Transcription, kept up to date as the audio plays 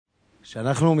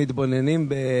כשאנחנו מתבוננים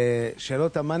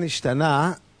בשאלות מה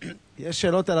נשתנה, יש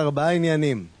שאלות על 4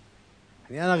 עניינים.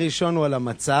 העניין הראשון הוא על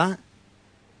המצה,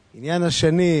 העניין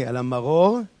השני על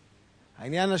המרור,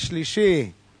 העניין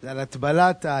השלישי זה על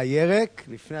הטבלת הירק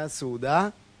לפני הסעודה,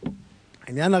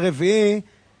 העניין הרביעי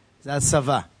זה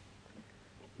הסבה.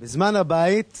 בזמן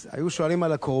הבית היו שואלים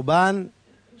על הקורבן,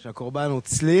 שהקורבן הוא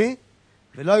צלי,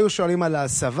 ולא היו שואלים על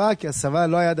ההסבה, כי הסבה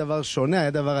לא היה דבר שונה,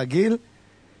 היה דבר רגיל,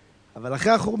 אבל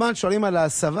אחרי החורבן שואלים על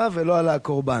ההסבה ולא על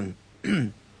הקורבן.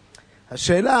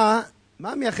 השאלה,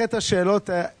 מה מייחד את השאלות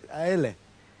האלה?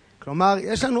 כלומר,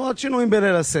 יש לנו עוד שינויים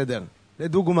בליל הסדר.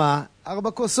 לדוגמה,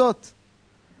 4 כוסות.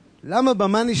 למה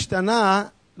במה נשתנה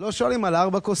לא שואלים על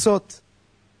 4 כוסות?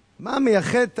 מה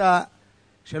מייחד את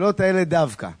השאלות האלה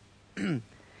דווקא?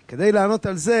 כדי לענות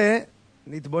על זה,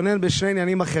 נתבונן בשני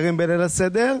עניינים אחרים בליל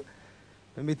הסדר,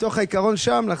 ומתוך העיקרון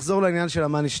שם לחזור לעניין של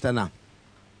מה נשתנה.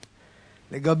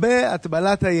 לגבי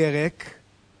הטבלת הירק,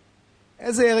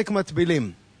 איזה ירק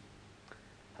מטבילים?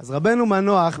 אז רבנו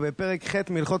מנוח בפרק ח'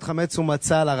 מלכות חמץ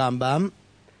ומצה לרמב"ם,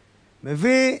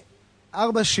 מביא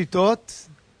 4 שיטות,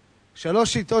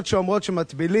 3 שיטות שאומרות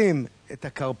שמטבילים את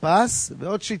הקרפס,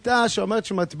 ועוד שיטה שאומרת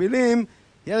שמטבילים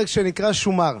ירק שנקרא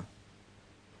שומר.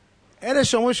 אלה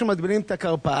שאומרים שמטבילים את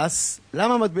הקרפס,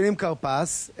 למה מטבילים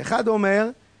קרפס? אחד אומר,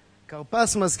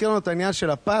 קרפס מזכיר לנו את העניין של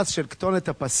הפס, של כתונת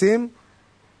הפסים,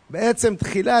 בעצם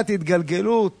תחילת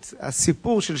התגלגלות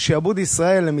הסיפור של שעבוד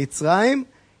ישראל למצרים,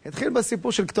 התחיל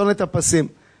בסיפור של כתונת הפסים.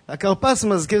 הקרפס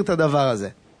מזכיר את הדבר הזה.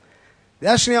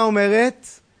 דעה שנייה אומרת,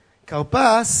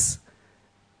 קרפס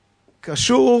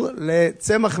קשור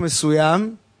לצמח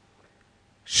מסוים,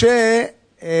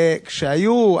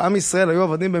 שכשהיו, עם ישראל היו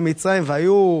עבדים במצרים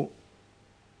והיו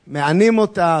מענים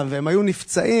אותם, והם היו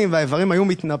נפצעים והאיברים היו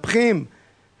מתנפחים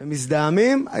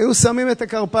ומזדהמים, היו שמים את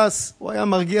הקרפס, הוא היה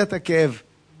מרגיע את הכאב.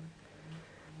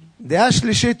 דעה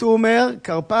שלישית הוא אומר,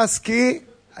 קרפס כי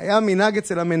היה מנהג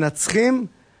אצל המנצחים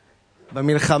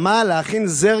במלחמה להכין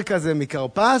זר כזה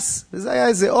מקרפס, וזה היה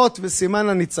איזה אות וסימן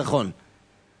הניצחון.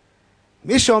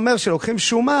 מי שאומר שלוקחים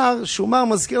שומר, שומר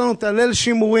מזכיר לנו את הליל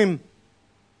שימורים.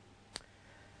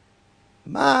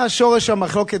 מה שורש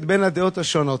המחלוקת בין הדעות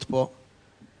השונות פה?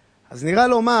 אז נראה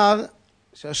לומר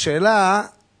שהשאלה,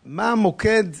 מה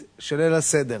המוקד של ליל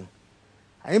הסדר?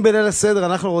 האם בליל הסדר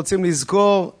אנחנו רוצים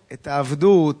לזכור את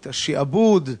העבדות,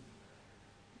 השעבוד,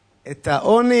 את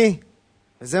העוני,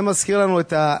 וזה מזכיר לנו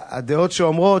את הדעות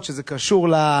שאומרות שזה קשור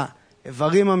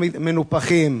לאיברים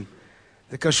המנופחים,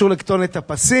 זה קשור לכתונת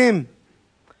הפסים,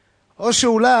 או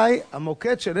שאולי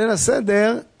המוקד של ליל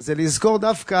הסדר זה לזכור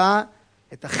דווקא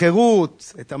את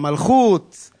החירות, את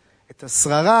המלכות, את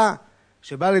השררה,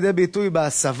 שבא לידי ביטוי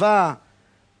בהסבה,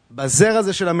 בזר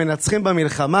הזה של המנצחים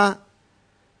במלחמה.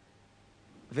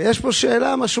 ויש פה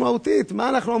שאלה משמעותית, מה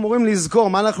אנחנו אמורים לזכור,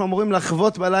 מה אנחנו אמורים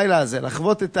לחוות בלילה הזה?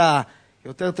 לחוות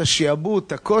יותר את השעבוד,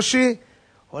 את הקושי,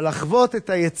 או לחוות את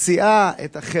היציאה,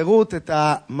 את החירות, את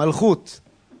המלכות.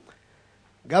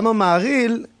 גם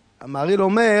המעריל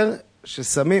אומר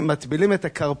שמטבילים את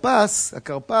הקרפס,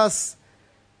 הקרפס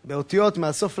באותיות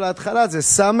מהסוף להתחלה זה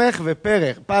סמך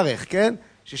ופרך, כן?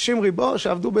 60 ריבו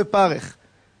שעבדו בפרך.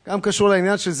 גם קשור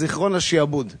לעניין של זיכרון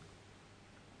השעבוד.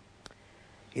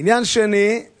 עניין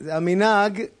שני זה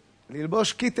המנהג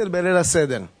ללבוש קיטל בליל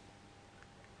הסדר.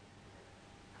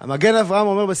 המגן אברהם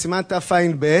אומר בסימן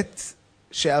תע"ב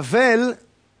שאבל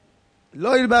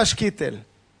לא ילבש קיטל.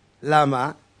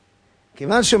 למה?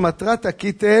 כיוון שמטרת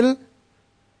הקיטל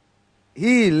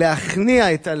היא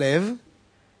להכניע את הלב,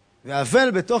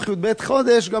 והאבל בתוך י"ב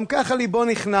חודש גם ככה ליבו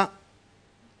נכנע.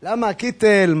 למה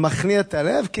הקיטל מכניע את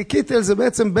הלב? כי קיטל זה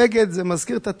בעצם בגד, זה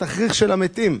מזכיר את התכריך של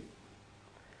המתים.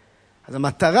 אז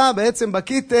המטרה בעצם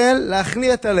בקיטל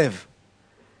להכניע את הלב.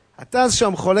 התז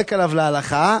שם חולק עליו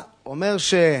להלכה, אומר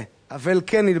שאבל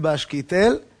כן ילבש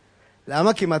קיטל.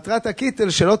 למה? כי מטרת הקיטל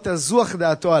שלא תזוח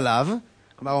דעתו עליו.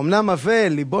 כלומר, אמנם אבל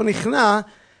ליבו נכנע,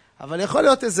 אבל יכול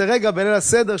להיות איזה רגע בליל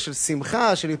הסדר של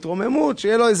שמחה, של התרוממות,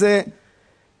 שיהיה לו איזה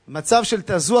מצב של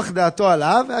תזוח דעתו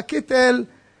עליו, והקיטל,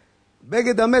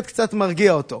 בגד המת קצת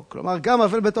מרגיע אותו. כלומר, גם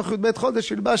אבל בתוך י"ב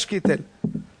חודש ילבש קיטל.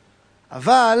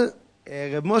 אבל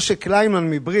רב משה קליינמן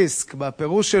מבריסק,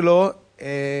 בפירוש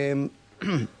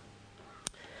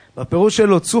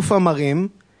שלו צוף המרים,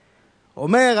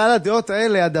 אומר על הדעות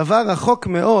האלה, הדבר רחוק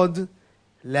מאוד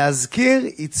להזכיר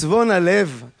עיצבון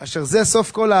הלב, אשר זה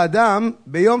סוף כל האדם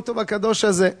ביום טוב הקדוש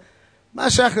הזה. מה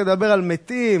שייך לדבר על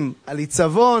מתים, על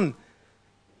עיצבון,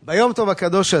 ביום טוב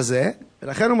הקדוש הזה,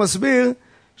 ולכן הוא מסביר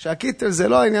שהקיטל זה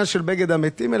לא העניין של בגד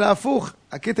המתים, אלא הפוך.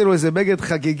 הקיטל הוא איזה בגד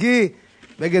חגיגי,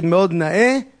 בגד מאוד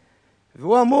נאה,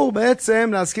 והוא אמור בעצם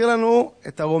להזכיר לנו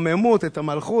את הרוממות, את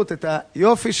המלכות, את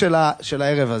היופי של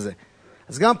הערב הזה.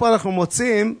 אז גם פה אנחנו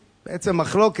מוצאים בעצם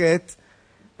מחלוקת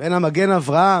בין המגן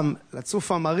אברהם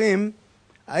לצוף המרים,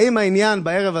 האם העניין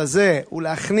בערב הזה הוא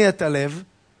להכניע את הלב,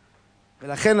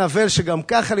 ולכן אבל שגם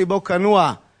ככה ליבו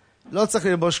כנוע לא צריך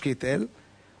ללבוש קיטל,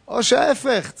 או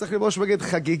שההפך, צריך ללבוש בגד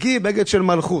חגיגי, בגד של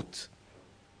מלכות.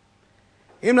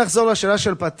 אם נחזור לשאלה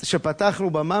שפתחנו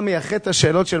בה, מה מייחד את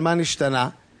השאלות של מה נשתנה?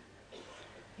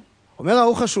 אומר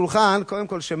ערוך השולחן, קודם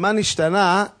כל, שמה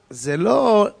נשתנה זה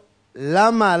לא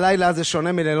למה הלילה הזה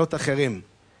שונה מלילות אחרים.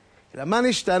 אלא מה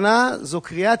נשתנה זו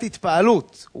קריאת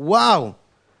התפעלות. וואו,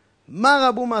 מה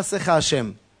רבו מעשיך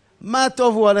השם? מה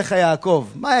טוב הוא עליך יעקב?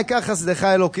 מה יקר חסדך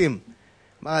אלוקים?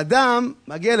 האדם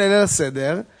מגיע לליל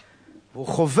הסדר, והוא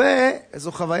חווה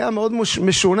איזו חוויה מאוד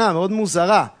משונה, מאוד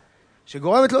מוזרה,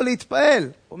 שגורמת לו להתפעל.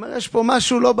 הוא אומר, יש פה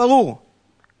משהו לא ברור.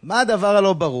 מה הדבר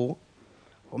הלא ברור?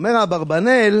 אומר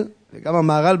אברבנאל, וגם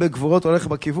המהר"ל בגבורות הולך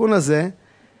בכיוון הזה,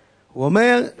 הוא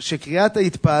אומר שקריאת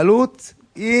ההתפעלות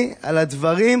היא על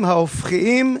הדברים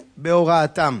ההופכיים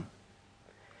בהוראתם.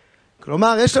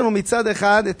 כלומר, יש לנו מצד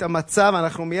אחד את המצב,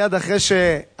 אנחנו מיד אחרי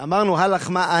שאמרנו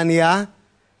הלחמה עניה,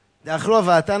 דאכלו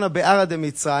הבאתנה בערה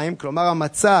דמצרים, כלומר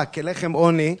המצה כלחם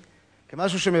עוני,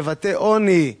 כמשהו שמבטא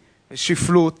עוני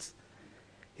ושפלות.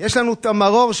 יש לנו את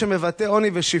המרור שמבטא עוני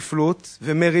ושפלות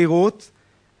ומרירות,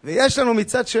 ויש לנו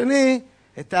מצד שני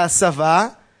את ההסבה,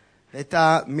 את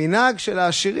המנהג של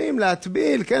העשירים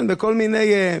להטביל, כן, בכל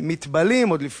מיני מטבלים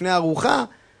עוד לפני ארוחה,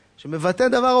 שמבטא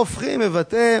דבר הופכי,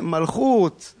 מבטא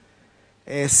מלכות,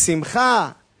 שמחה,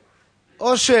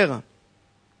 עושר.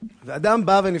 ואדם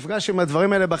בא ונפגש עם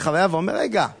הדברים האלה בחוויה ואומר,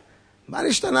 רגע, מה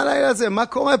נשתנה לילה הזה? מה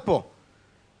קורה פה?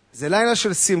 זה לילה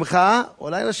של שמחה או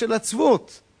לילה של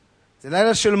עצבות? זה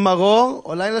לילה של מרור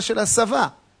או לילה של הסבה?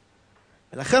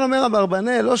 ולכן אומר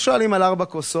אברבנאל, לא שואלים על 4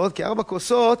 כוסות, כי 4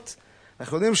 כוסות,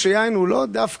 אנחנו יודעים שיין הוא לא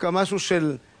דווקא משהו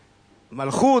של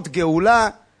מלכות, גאולה,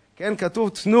 כן, כתוב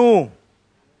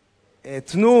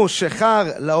תנו שחר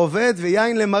לעובד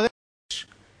ויין למרש.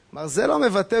 כלומר, זה לא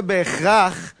מבטא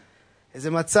בהכרח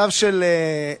איזה מצב של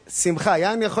שמחה.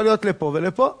 יין יכול להיות לפה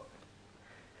ולפה.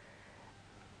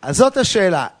 אז זאת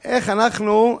השאלה, איך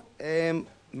אנחנו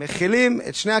מכילים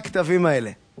את שני הכתבים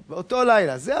האלה באותו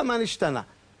לילה? זה מה נשתנה.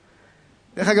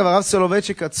 דרך אגב, הרב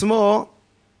סולובייצ'יק עצמו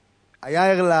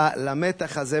היה ער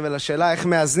למתח הזה ולשאלה איך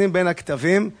מאזנים בין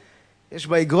הכתבים. יש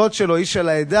באגרות שלו, איש על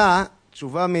העדה,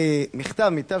 תשובה ממכתב,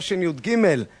 מתשי"ג,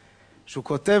 שהוא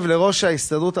כותב לראש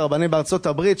ההסתדרות הרבנית בארצות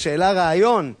הברית, שאלה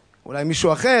רעיון, אולי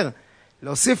מישהו אחר,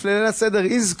 להוסיף לליל הסדר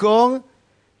יזכור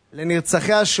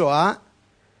לנרצחי השואה.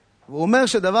 והוא אומר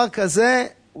שדבר כזה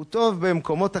הוא טוב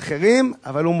במקומות אחרים,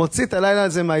 אבל הוא מוציא את הלילה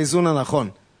הזה מהאיזון הנכון.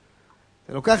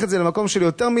 זה לוקח את זה למקום של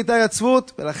יותר מדי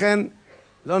עצבות, ולכן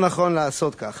לא נכון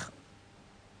לעשות כך.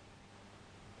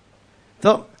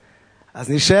 טוב, אז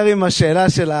נשאר עם השאלה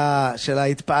של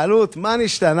ההתפעלות. מה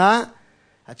נשתנה?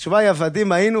 התשובה היא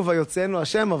עבדים היינו ויוצאנו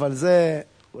השם, אבל זה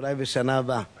אולי בשנה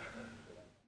הבאה.